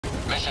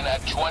mission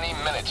at 20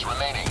 minutes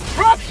remaining.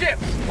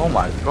 Dropships! Oh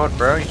my god,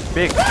 bro, he's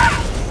big. You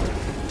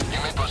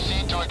may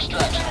proceed to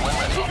extraction when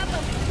ready.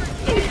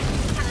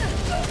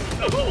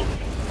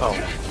 Oh.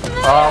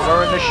 Oh,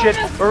 we're in the shit!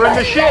 We're in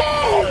the shit!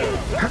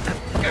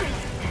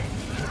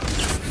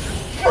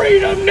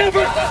 Freedom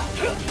never!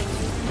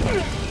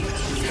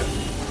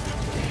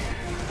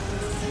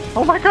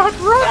 Oh my god,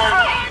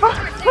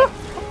 run!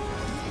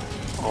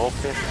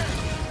 Okay.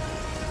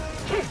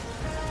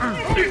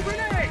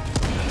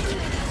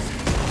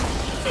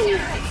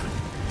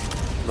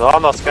 No,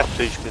 no,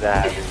 sketchy bir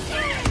abi.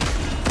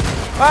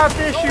 Have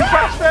this, you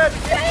bastard!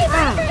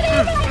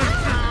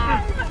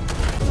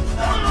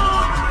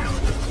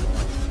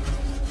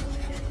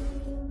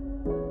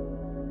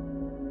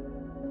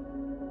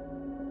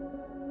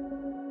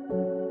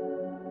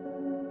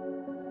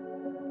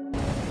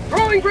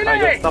 Throwing Hadi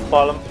grenade!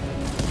 yapalım.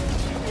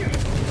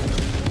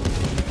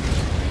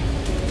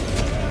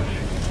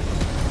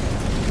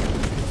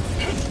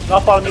 Ne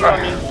yapalım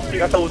İbrahim?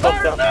 Gata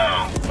uzakta.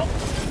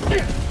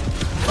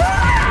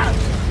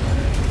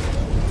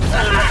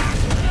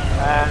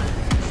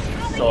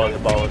 Sorry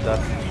about that.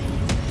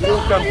 You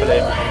can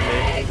blame on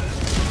me.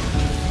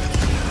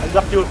 I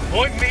got you.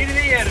 Point me to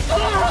the enemy!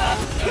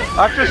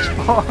 I just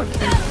spawned.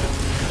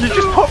 You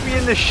just put me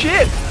in the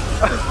shit!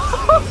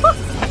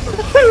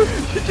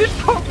 You just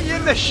put me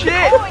in the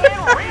shit!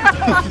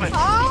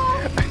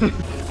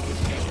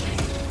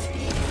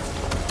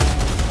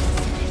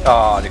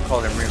 Oh, they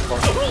called him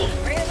reinforcements.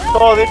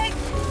 Sorry.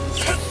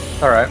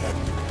 Alright.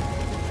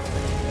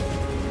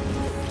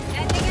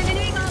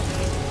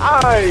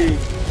 Ay,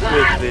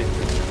 Glizzy.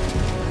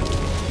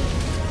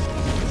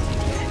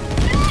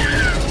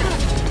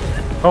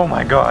 Oh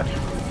my god.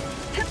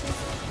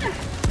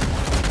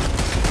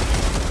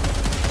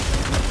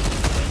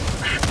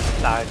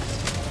 Nice.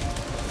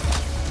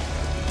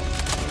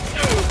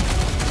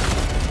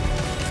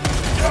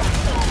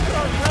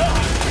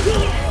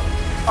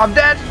 I'm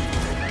dead!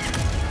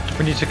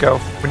 We need to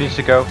go. We need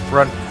to go.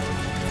 Run.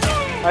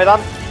 Hey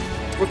Dan.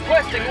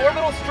 Requesting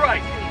orbital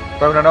strike!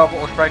 Throwing an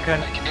orbital strike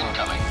in.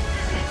 Incoming.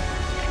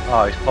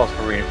 Oh, he's called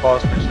for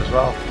reinforcements as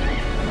well.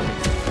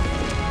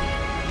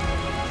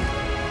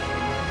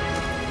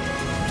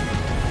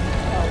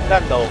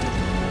 Then no.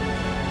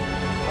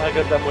 I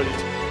got them with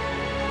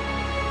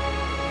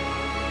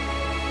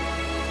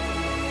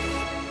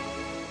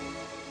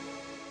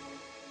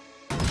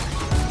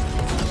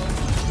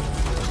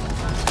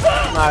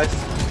Nice.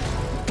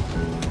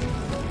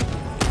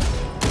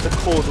 The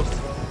coolest.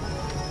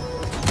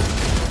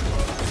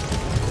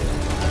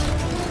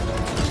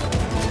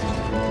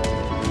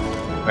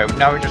 Wait,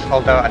 now we just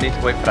hold out. I need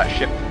to wait for that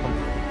ship to come.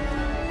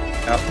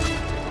 Yep.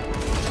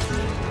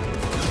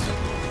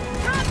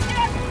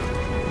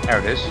 There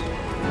it is.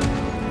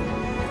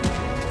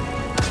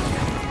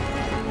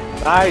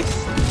 Nice.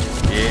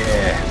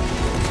 Yeah.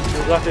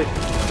 You got it.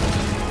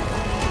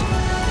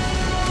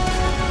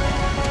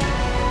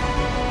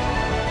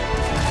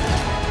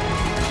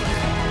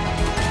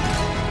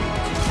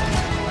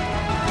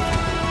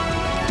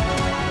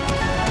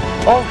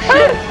 Oh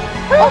shit!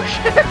 Oh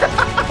shit!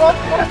 What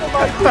am I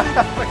doing?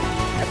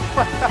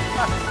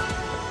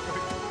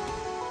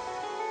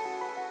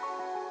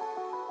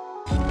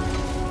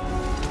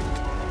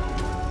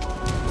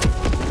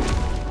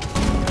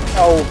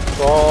 Oh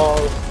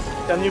god.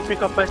 Can you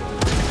pick up it?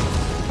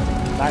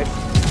 Nice.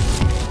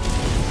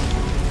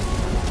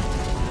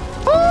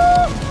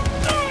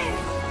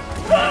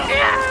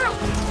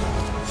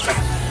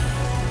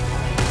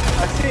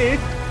 I see it.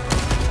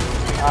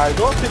 I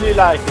don't really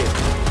like it.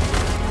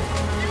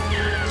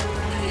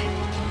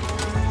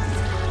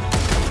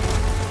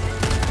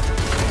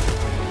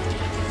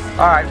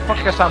 Alright,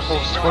 fuck your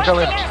samples. We're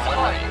going.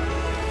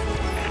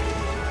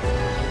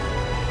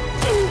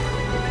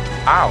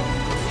 Ow.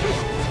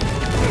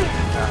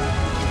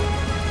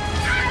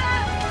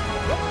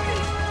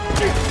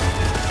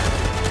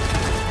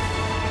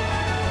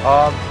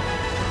 Run!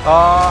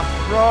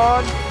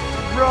 Run!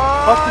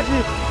 What did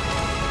you?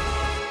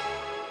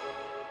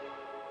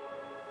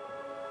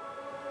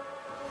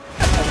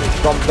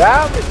 From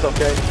down, it's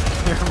okay.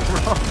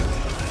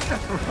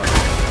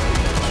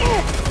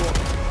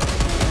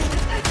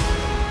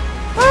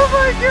 Oh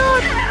my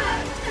god!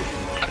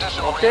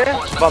 Okay,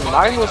 but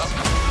mine was.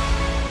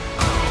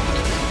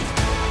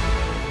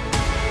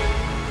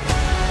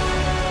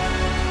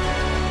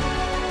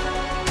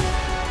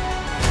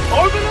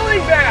 Orbital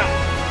inbound!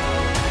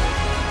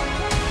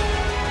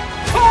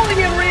 Calling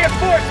in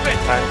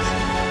reinforcements! Thanks.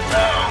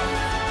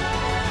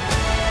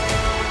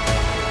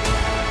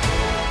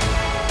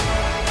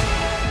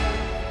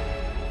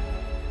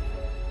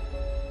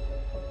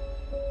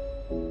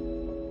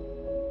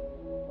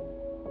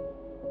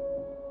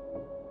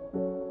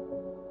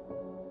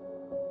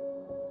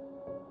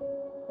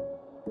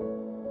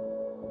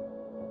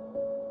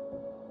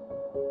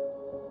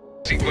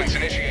 Sequence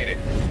initiated.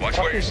 Watch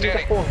where you're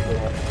standing.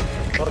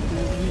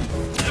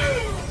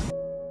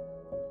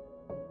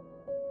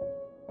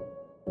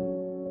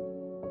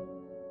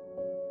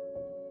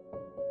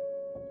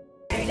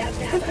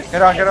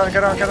 Get on, get on,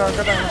 get on, get on,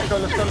 get on. Let's go,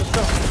 let's go, let's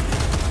go.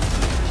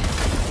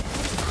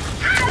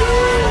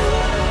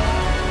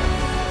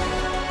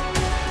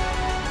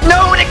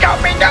 No, they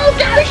got me, no!